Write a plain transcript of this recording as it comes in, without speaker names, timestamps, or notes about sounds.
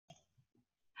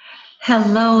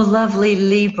Hello, lovely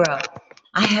Libra.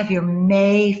 I have your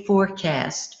May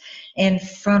forecast in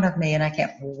front of me, and I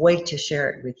can't wait to share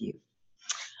it with you.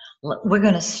 We're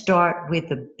going to start with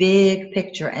the big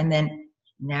picture and then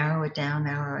narrow it down,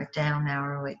 narrow it down,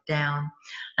 narrow it down,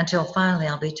 until finally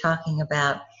I'll be talking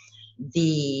about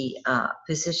the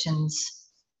positions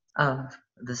of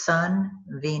the Sun,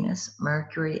 Venus,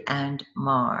 Mercury, and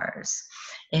Mars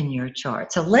in your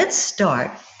chart. So let's start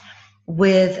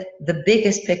with the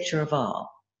biggest picture of all.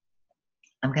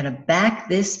 I'm going to back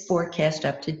this forecast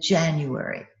up to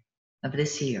January of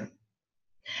this year,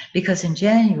 because in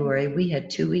January we had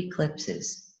 2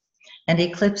 eclipses, and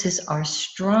eclipses are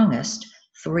strongest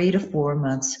 3 to 4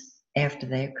 months after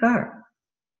they occur.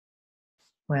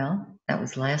 Well, that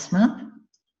was last month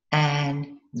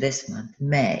and this month,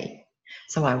 May.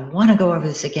 So I want to go over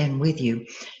this again with you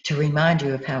to remind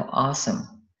you of how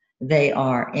awesome they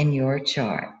are in your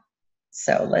chart.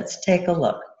 So let's take a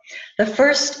look. The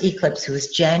first eclipse was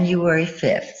January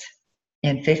 5th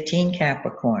in 15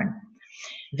 Capricorn.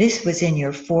 This was in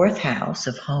your 4th house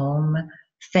of home,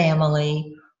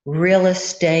 family, real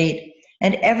estate,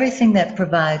 and everything that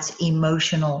provides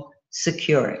emotional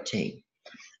security.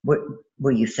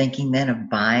 Were you thinking then of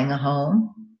buying a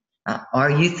home?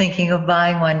 Are you thinking of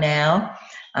buying one now?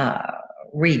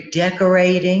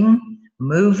 Redecorating,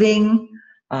 moving,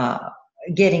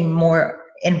 getting more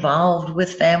involved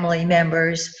with family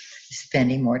members,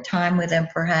 spending more time with them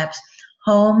perhaps.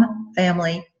 Home,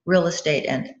 family, real estate,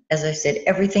 and as I said,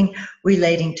 everything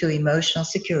relating to emotional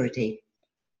security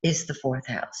is the 4th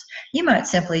house. You might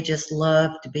simply just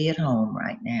love to be at home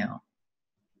right now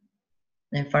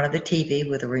in front of the TV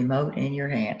with a remote in your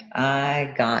hand.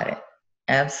 I got it.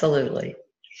 Absolutely.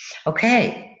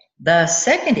 Okay, the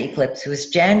second eclipse was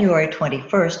January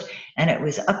 21st, and it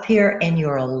was up here in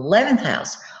your 11th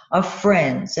house of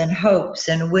friends and hopes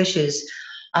and wishes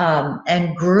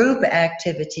and group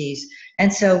activities.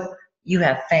 And so you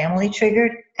have family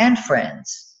triggered and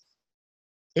friends.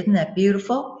 Isn't that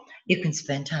beautiful? You can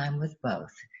spend time with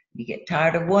both. You get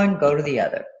tired of one, go to the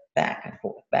other. Back and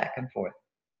forth, back and forth.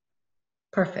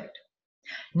 Perfect.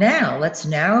 Now let's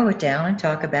narrow it down and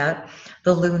talk about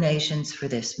the lunations for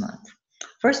this month.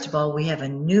 First of all, we have a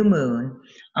new moon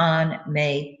on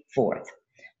May 4th,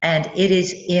 and it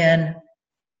is in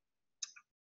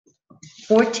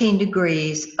 14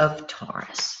 degrees of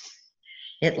Taurus.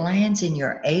 It lands in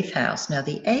your 8th house. Now,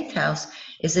 the 8th house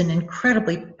is an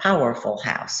incredibly powerful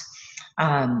house.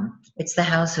 It's the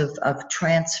house of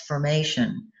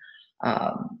transformation,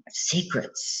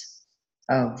 secrets,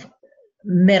 of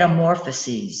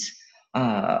metamorphoses,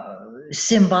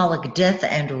 symbolic death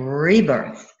and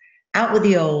rebirth. Out with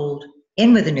the old,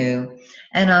 in with the new,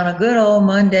 and on a good old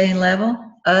mundane level,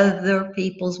 other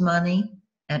people's money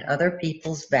and other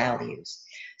people's values.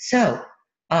 So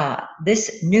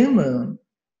this new moon,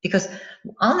 because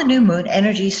on the new moon,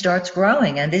 energy starts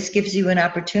growing, and this gives you an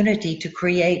opportunity to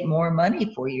create more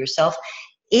money for yourself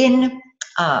in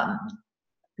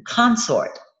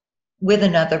consort with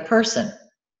another person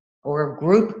or a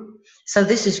group. So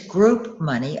this is group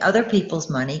money, other people's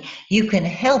money. You can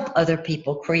help other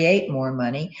people create more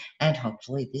money, and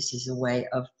hopefully this is a way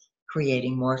of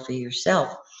creating more for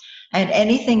yourself. And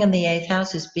anything in the 8th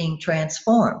house is being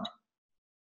transformed.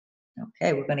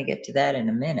 Okay, we're going to get to that in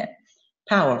a minute.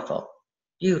 Powerful,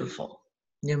 beautiful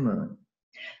new moon.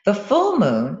 The full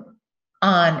moon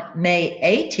on May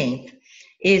 18th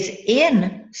is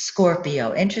in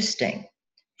Scorpio. Interesting.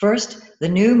 First, the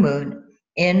new moon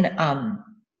in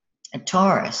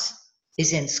Taurus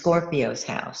is in Scorpio's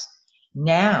house.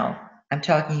 Now I'm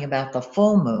talking about the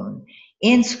full moon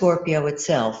in Scorpio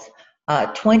itself,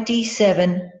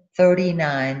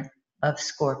 2739 of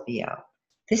Scorpio.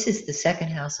 This is the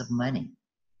 2nd house of money.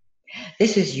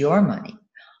 This is your money.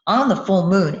 On the full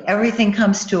moon, everything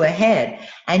comes to a head,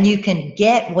 and you can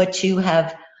get what you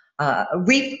have,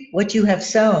 reap what you have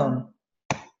sown.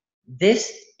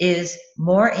 This is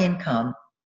more income,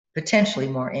 potentially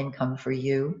more income for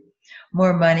you,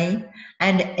 more money.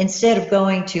 And instead of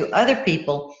going to other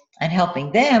people and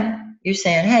helping them, you're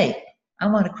saying, hey, I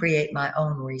want to create my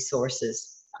own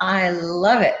resources. I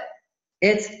love it.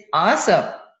 It's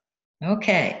awesome.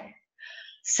 Okay.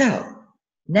 So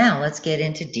now let's get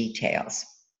into details.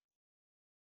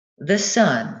 The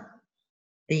sun,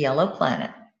 the yellow planet,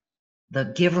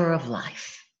 the giver of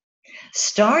life,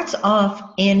 starts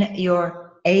off in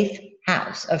your 8th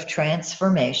house of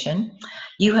transformation.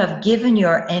 You have given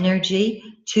your energy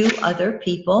to other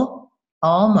people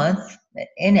all month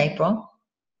in April,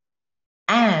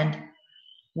 and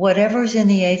whatever's in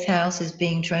the 8th house is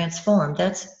being transformed.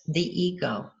 That's the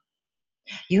ego.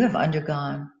 You have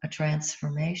undergone a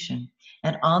transformation.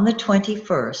 And on the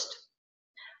 21st,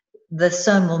 the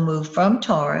sun will move from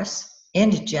Taurus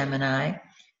into Gemini,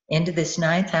 into this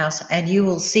ninth house, and you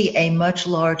will see a much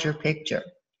larger picture.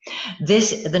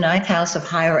 The ninth house of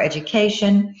higher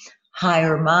education,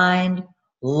 higher mind,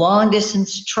 long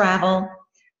distance travel,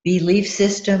 belief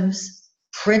systems,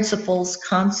 principles,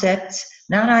 concepts,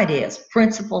 not ideas,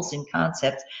 principles and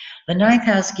concepts. The ninth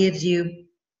house gives you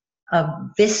a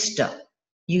vista.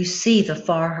 You see the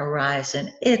far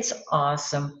horizon. It's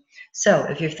awesome. So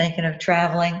if you're thinking of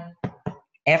traveling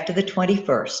after the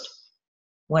 21st,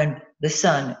 when the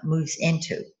sun moves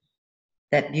into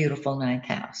that beautiful ninth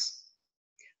house,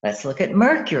 let's look at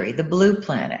Mercury, the blue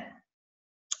planet.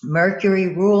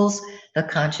 Mercury rules the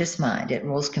conscious mind. It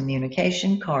rules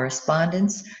communication,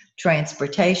 correspondence,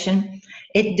 transportation.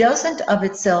 It doesn't of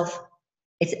itself,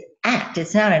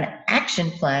 it's not an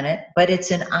action planet, but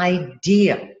it's an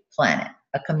idea planet,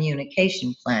 a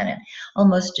communication planet,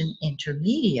 almost an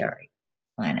intermediary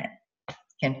planet.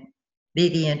 Can be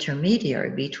the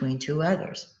intermediary between two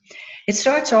others. It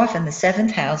starts off in the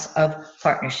seventh house of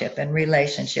partnership and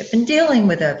relationship and dealing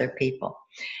with other people.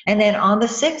 And then on the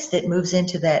 6th, it moves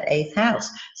into that 8th house.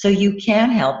 So you can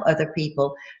help other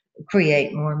people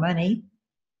create more money.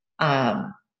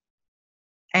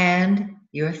 And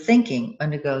your thinking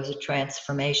undergoes a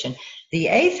transformation. The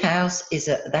 8th house is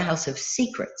the house of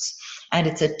secrets. And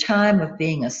it's a time of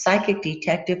being a psychic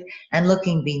detective and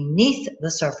looking beneath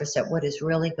the surface at what is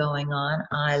really going on.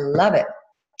 I love it.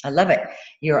 I love it.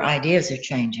 Your ideas are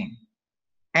changing.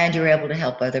 And you're able to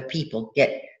help other people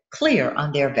get clear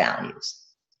on their values.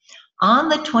 On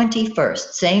the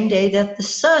 21st, same day that the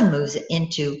sun moves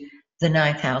into the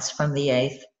 9th house from the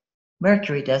 8th,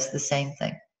 Mercury does the same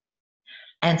thing.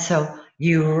 And so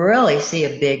you really see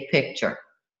a big picture.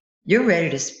 You're ready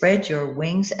to spread your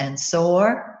wings and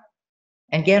soar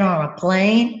and get on a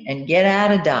plane and get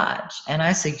out of Dodge. And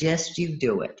I suggest you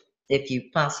do it if you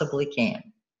possibly can.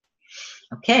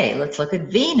 Okay, let's look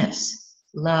at Venus.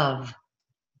 Love,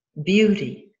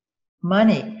 beauty,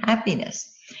 money,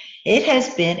 happiness. It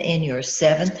has been in your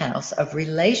 7th house of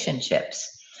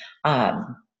relationships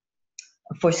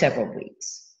for several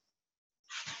weeks.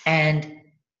 And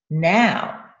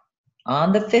now,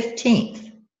 on the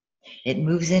 15th, it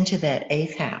moves into that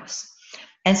 8th house.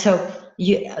 And so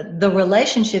the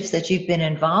relationships that you've been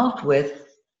involved with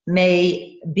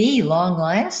may be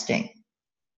long-lasting.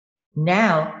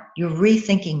 Now, you're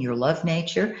rethinking your love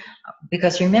nature,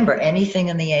 because remember, anything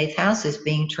in the 8th house is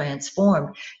being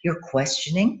transformed. You're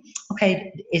questioning,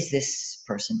 okay, is this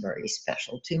person very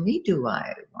special to me? Do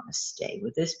I want to stay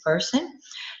with this person?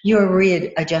 You're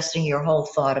readjusting your whole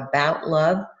thought about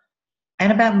love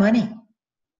and about money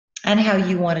and how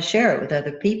you want to share it with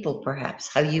other people, perhaps,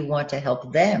 how you want to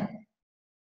help them.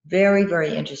 Very,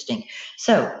 very interesting.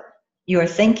 So your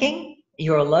thinking,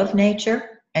 your love nature,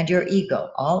 and your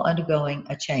ego all undergoing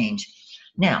a change.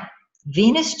 Now,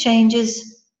 Venus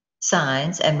changes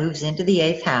signs and moves into the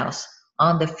 8th house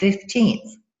on the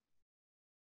 15th.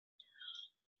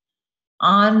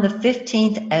 On the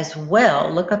 15th as well,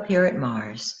 look up here at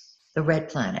Mars, the red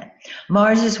planet.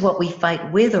 Mars is what we fight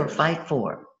with or fight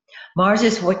for. Mars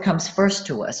is what comes first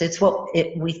to us. It's what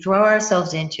we throw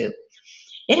ourselves into.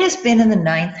 It has been in the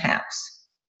 9th house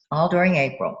all during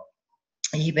April.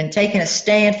 You've been taking a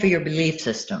stand for your belief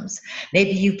systems.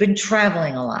 Maybe you've been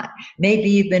traveling a lot. Maybe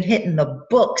you've been hitting the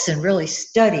books and really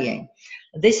studying.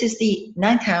 This is the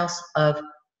 9th house of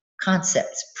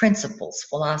concepts, principles,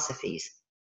 philosophies.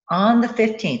 On the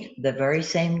 15th, the very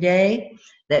same day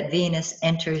that Venus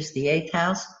enters the 8th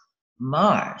house,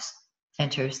 Mars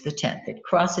enters the 10th. It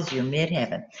crosses your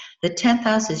midheaven. The 10th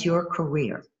house is your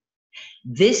career.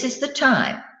 This is the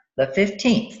time, the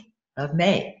 15th of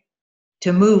May,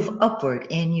 to move upward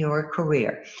in your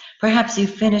career. Perhaps you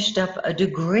finished up a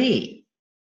degree,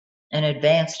 an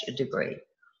advanced degree,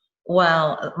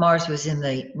 while Mars was in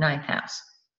the 9th house.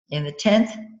 In the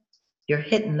 10th, you're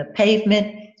hitting the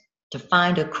pavement to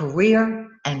find a career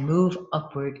and move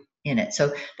upward in it.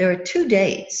 So there are 2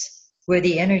 days where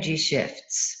the energy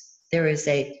shifts. There is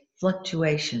a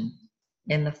fluctuation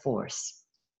in the force.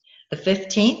 The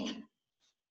 15th,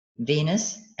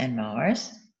 Venus and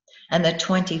Mars, and the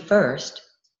 21st,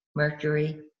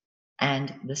 Mercury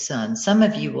and the sun. Some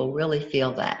of you will really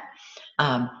feel that.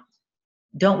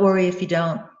 Don't worry if you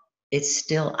don't, it's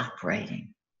still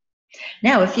operating.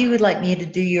 Now, if you would like me to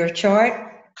do your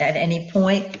chart at any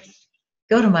point,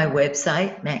 go to my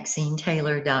website,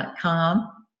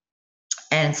 MaxineTaylor.com,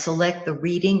 and select the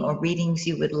reading or readings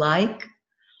you would like.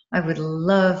 I would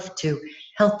love to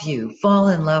help you fall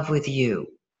in love with you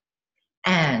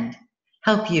and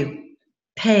help you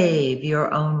pave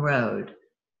your own road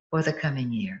for the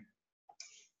coming year.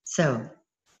 So,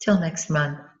 till next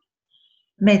month,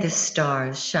 may the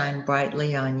stars shine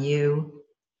brightly on you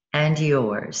and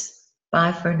yours.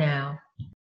 Bye for now.